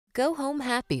Go home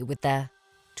happy with the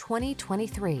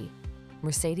 2023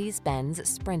 Mercedes-Benz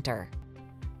Sprinter.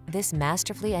 This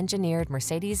masterfully engineered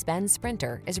Mercedes-Benz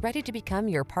Sprinter is ready to become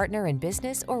your partner in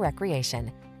business or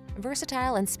recreation.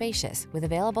 Versatile and spacious with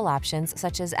available options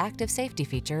such as active safety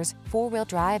features, four-wheel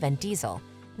drive, and diesel,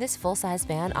 this full-size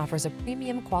van offers a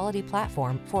premium quality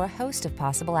platform for a host of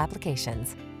possible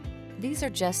applications. These are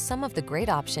just some of the great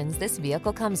options this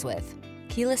vehicle comes with: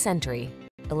 keyless entry,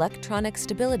 electronic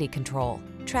stability control,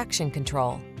 traction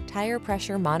control, tire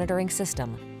pressure monitoring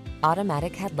system,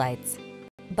 automatic headlights,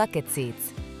 bucket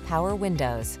seats, power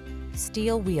windows,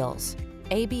 steel wheels,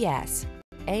 ABS,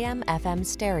 AM/FM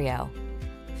stereo.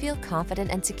 Feel confident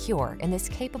and secure in this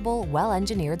capable,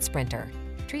 well-engineered Sprinter.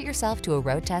 Treat yourself to a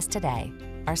road test today.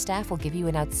 Our staff will give you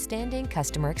an outstanding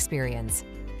customer experience.